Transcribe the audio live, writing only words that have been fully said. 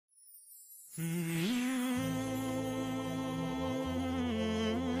بسم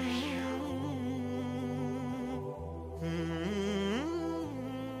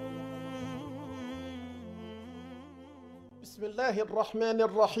الله الرحمن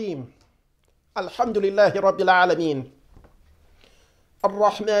الرحيم الحمد لله رب العالمين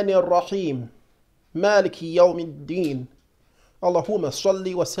الرحمن الرحيم مالك يوم الدين اللهم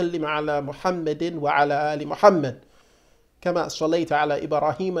صل وسلم على محمد وعلى آل محمد كما صليت على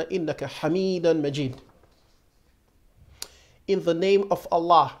إبراهيم إنك حميد مجيد. In the name of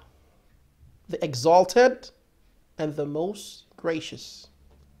Allah, the Exalted and the Most Gracious.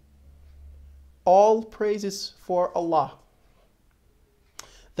 All praises for Allah.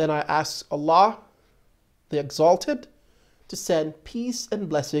 Then I ask Allah, the Exalted, to send peace and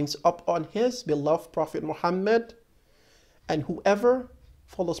blessings upon His beloved Prophet Muhammad and whoever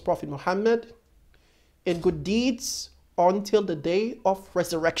follows Prophet Muhammad in good deeds until the day of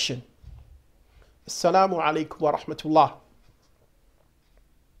resurrection. Assalamu alaikum wa rahmatullah.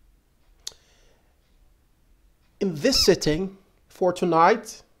 In this sitting for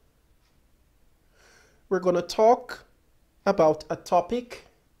tonight, we're going to talk about a topic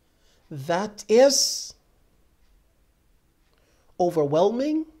that is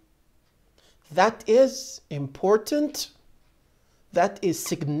overwhelming, that is important, that is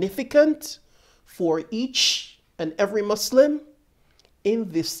significant for each and every Muslim in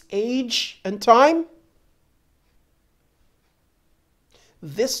this age and time.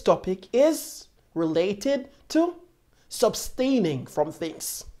 This topic is related to abstaining from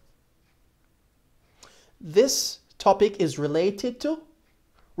things. This topic is related to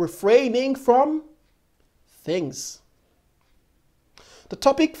refraining from things. The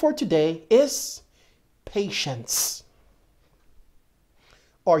topic for today is patience.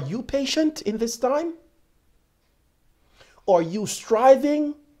 Are you patient in this time? Are you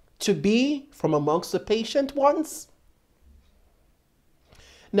striving to be from amongst the patient ones?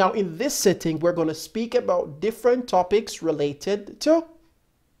 Now, in this sitting, we're going to speak about different topics related to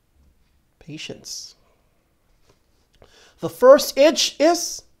patience. The first age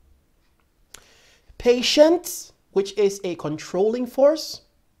is patience, which is a controlling force.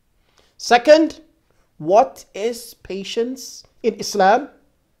 Second, what is patience in Islam?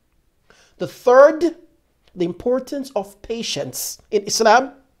 The third, the importance of patience in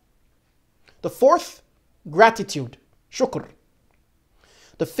Islam. The fourth, gratitude, shukr.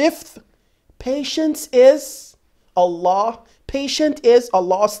 The fifth, patience is Allah's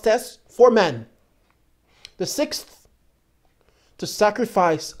test for man. The sixth, to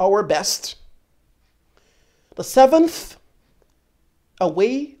sacrifice our best. The seventh, a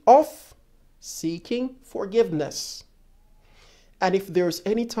way of seeking forgiveness. And if there's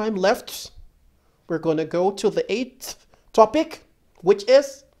any time left, we're going to go to the eighth topic, which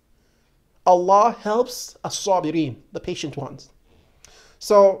is Allah helps as-sabirin, the patient ones.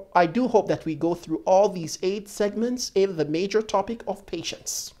 So I do hope that we go through all these 8 segments in the major topic of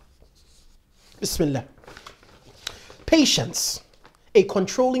patience. Bismillah. Patience, a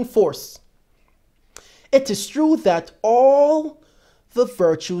controlling force. It is true that all the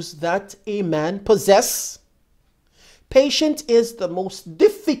virtues that a man possesses, patience is the most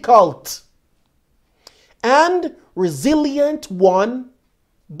difficult and resilient one,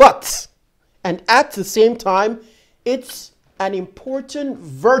 and at the same time, it's an important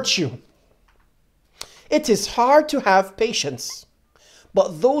virtue. It is hard to have patience,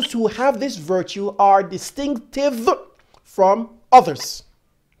 but those who have this virtue are distinctive from others.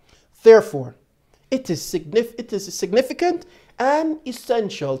 Therefore, it is significant and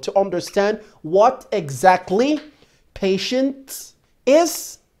essential to understand what exactly patience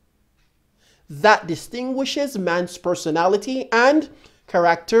is that distinguishes man's personality and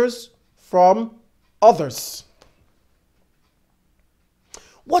characters from others.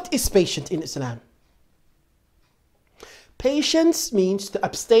 What is patience in Islam? Patience means to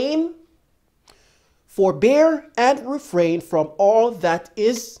abstain, forbear, and refrain from all that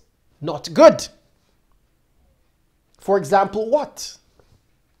is not good. For example, what?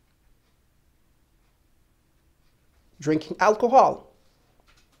 Drinking alcohol.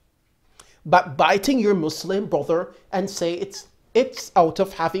 But biting your Muslim brother and say it's out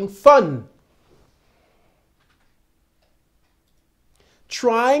of having fun.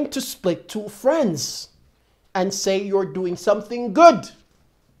 Trying to split 2 friends and say you're doing something good.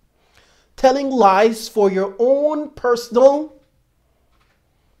 Telling lies for your own personal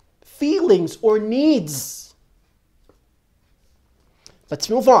feelings or needs. Let's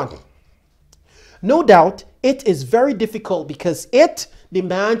move on. No doubt it is very difficult because it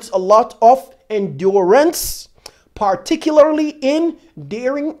demands a lot of endurance, particularly in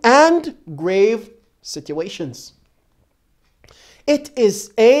daring and grave situations. It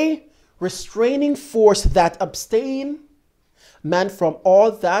is a restraining force that abstain man from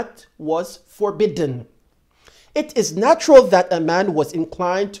all that was forbidden. It is natural that a man was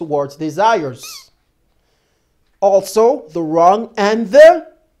inclined towards desires, also the wrong and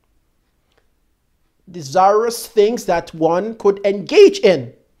the desirous things that one could engage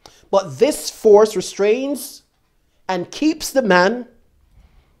in. But this force restrains and keeps the man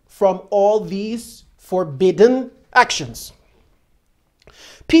from all these forbidden actions.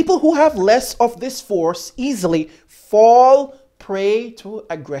 People who have less of this force easily fall prey to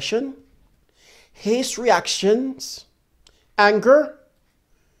aggression, haste reactions, anger,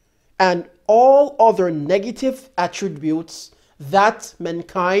 and all other negative attributes that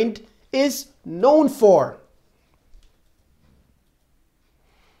mankind is known for.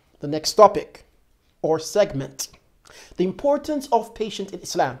 The next topic or segment, the importance of patience in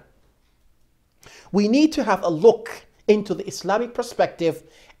Islam. We need to have a look into the Islamic perspective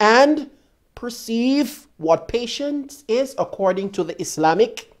and perceive what patience is according to the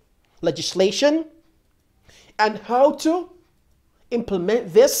Islamic legislation and how to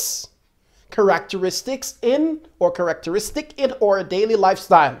implement this characteristic in our daily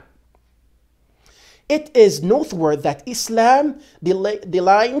lifestyle. It is noteworthy that Islam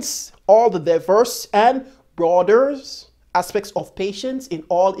delineates all the diverse and broader aspects of patience in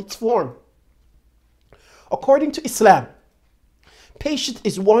all its form. According to Islam, patience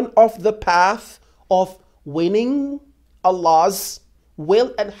is one of the paths of winning Allah's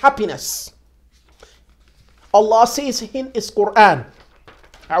will and happiness. Allah says in His Quran,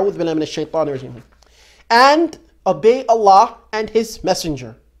 أعوذ بالله من الشيطان الرجيم, and obey Allah and His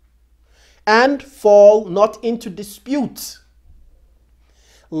Messenger, and fall not into dispute,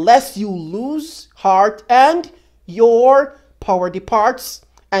 lest you lose heart and your power departs,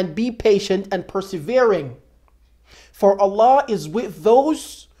 and be patient and persevering. For Allah is with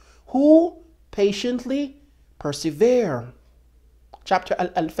those who patiently persevere. Chapter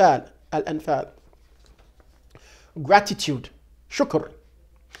Al-Anfal. Gratitude, shukr.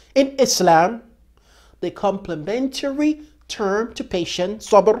 In Islam, the complementary term to patience,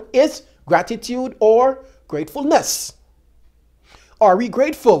 sabr, is gratitude or gratefulness. Are we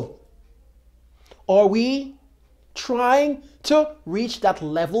grateful? Are we trying to reach that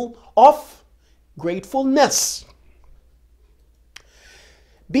level of gratefulness?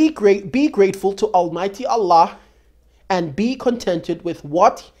 Be grateful to Almighty Allah and be contented with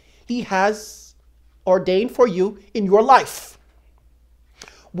what He has ordained for you in your life,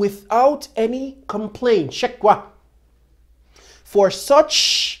 without any complaint, shakwa. For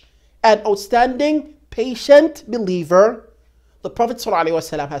such an outstanding, patient believer, the Prophet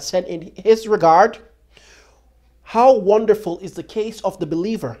ﷺ has said in his regard, how wonderful is the case of the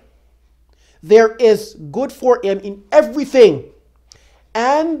believer. There is good for him in everything,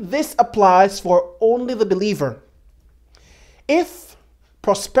 and this applies for only the believer. If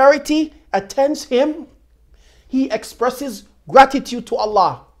prosperity attends him, he expresses gratitude to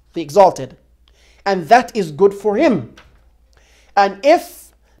Allah, the Exalted, and that is good for him. And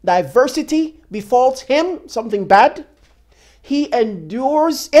if diversity befalls him, something bad, he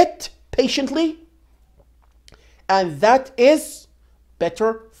endures it patiently, and that is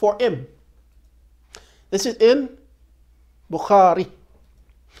better for him. This is in Bukhari.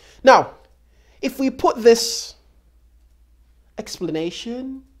 Now, if we put this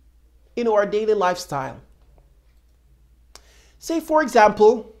explanation in our daily lifestyle, say for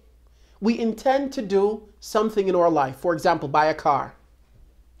example, we intend to do something in our life, for example, buy a car.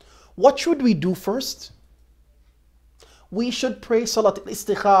 What should we do first? We should pray Salat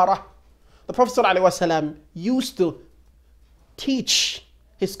al-Istikhara. The Prophet ﷺ used to teach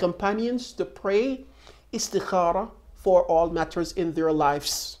his companions to pray Istikhara for all matters in their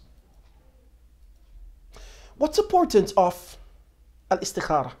lives. What's the importance of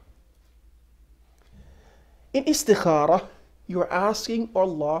al-Istikhara? In Istikhara, you're asking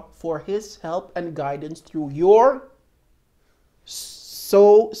Allah for His help and guidance through your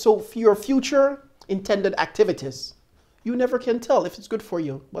your future intended activities. You never can tell if it's good for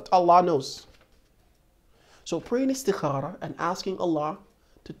you, but Allah knows. So praying Istikhara and asking Allah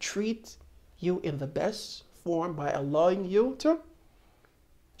to treat you in the best form by allowing you to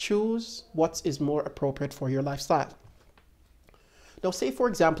choose what is more appropriate for your lifestyle. Now say for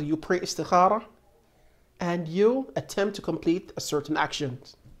example, you pray Istikhara and you attempt to complete a certain action.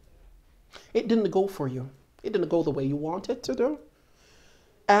 It didn't go for you. It didn't go the way you wanted to do.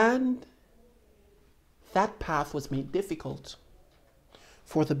 And that path was made difficult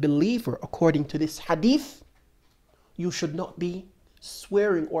for the believer, according to this hadith, you should not be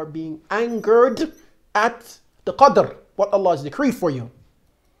swearing or being angered at the qadr, what Allah has decreed for you.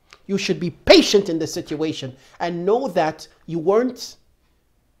 You should be patient in this situation and know that you weren't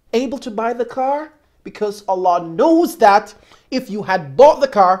able to buy the car because Allah knows that if you had bought the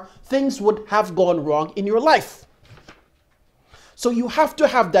car, things would have gone wrong in your life. So you have to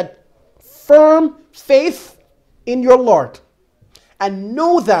have that firm faith in your Lord and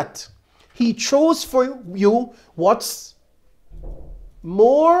know that He chose for you what's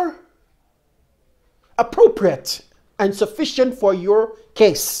more appropriate and sufficient for your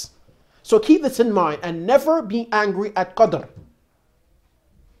case. So keep this in mind and never be angry at qadr.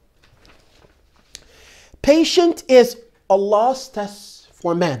 Patience is Allah's test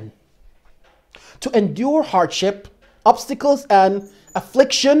for men. To endure hardship, obstacles, and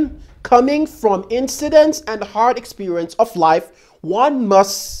affliction coming from incidents and hard experience of life, one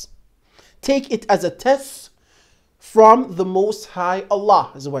must take it as a test from the Most High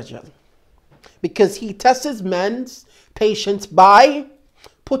Allah Azza wa Jal. Because He tests man's patience by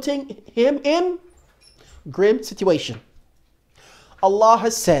putting him in grim situation. Allah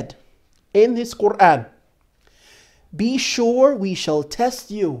has said in His Quran, "Be sure we shall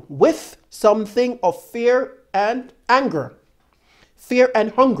test you with something of fear and anger, fear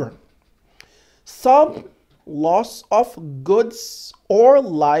and hunger, some loss of goods or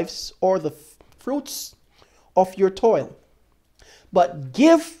lives or the fruits of your toil. But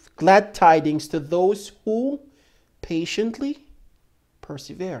give glad tidings to those who patiently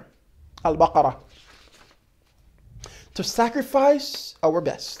persevere." Al-Baqarah. To sacrifice our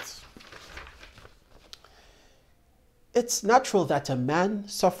best. It's natural that a man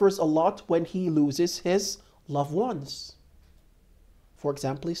suffers a lot when he loses his loved ones. For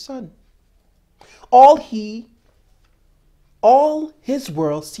example, his son. All his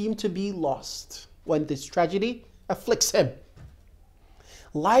world seemed to be lost when this tragedy afflicts him.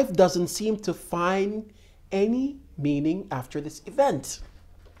 Life doesn't seem to find any meaning after this event.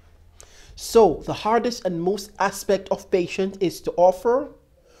 So the hardest and most aspect of patience is to offer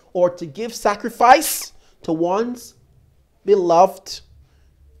or to give sacrifice to one's beloved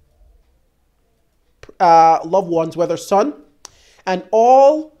loved ones, whether son, and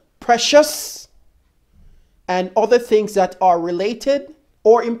all precious and other things that are related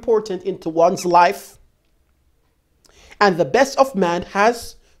or important into one's life. And the best of man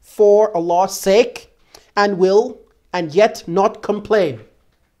has for Allah's sake and will and yet not complain.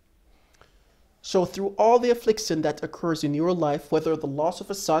 So through all the affliction that occurs in your life, whether the loss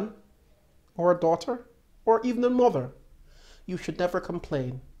of a son or a daughter or even a mother, you should never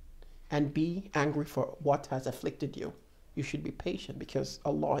complain and be angry for what has afflicted you. You should be patient because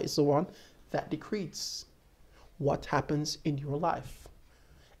Allah is the one that decrees what happens in your life.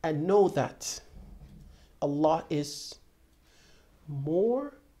 And know that Allah is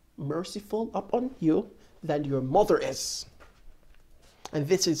more merciful upon you than your mother is. And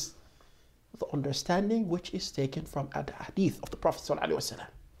this is the understanding which is taken from a hadith of the Prophet ﷺ.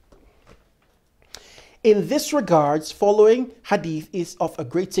 In this regards, following hadith is of a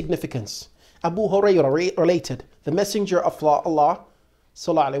great significance. Abu Hurairah related, the Messenger of Allah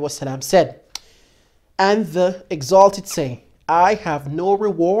ﷺ said, and the Exalted say, I have no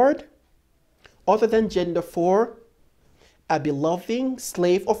reward other than Jannah for a beloved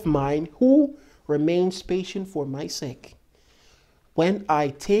slave of mine who remains patient for my sake. When I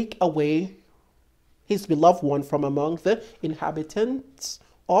take away his beloved one from among the inhabitants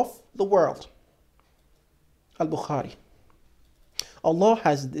of the world. Al-Bukhari. Allah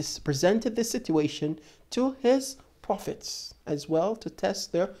has presented this situation to His prophets as well to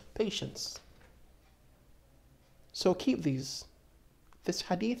test their patience. So keep this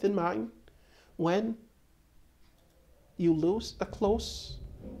hadith in mind when you lose a close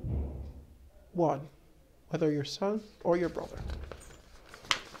one, whether your son or your brother.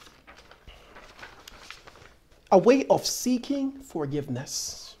 A way of seeking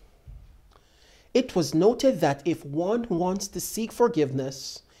forgiveness. It was noted that if one wants to seek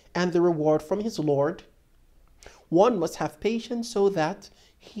forgiveness and the reward from his Lord, one must have patience so that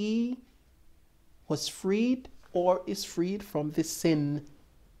he was freed or is freed from this sin.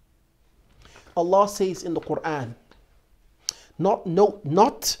 Allah says in the Quran,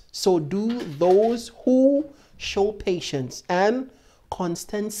 not so do those who show patience and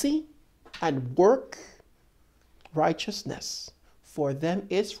constancy and work righteousness. For them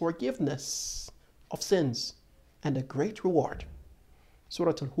is forgiveness of sins and a great reward.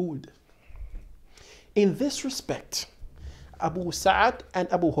 Surah Al-Hud. In this respect, Abu Sa'ad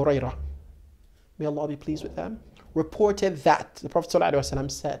and Abu Hurairah, may Allah be pleased with them, reported that the Prophet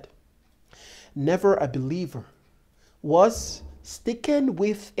ﷺ said, never a believer was stricken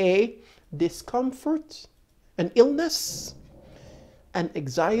with a discomfort, an illness, an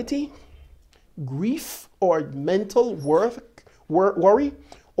anxiety, grief, or mental worry,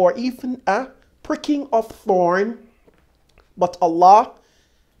 or even a pricking of thorn, but Allah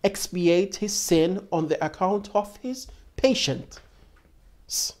expiate his sin on the account of his patience.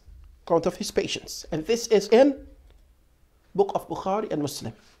 And this is in book of Bukhari and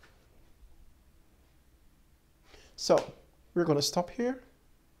Muslim. So we're going to stop here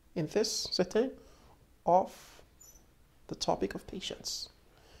in this setting of the topic of patience.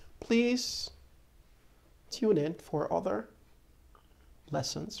 Please tune in for other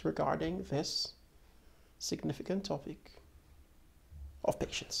lessons regarding this significant topic of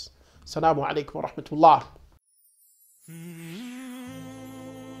patience. Assalamu alaikum wa rahmatullah.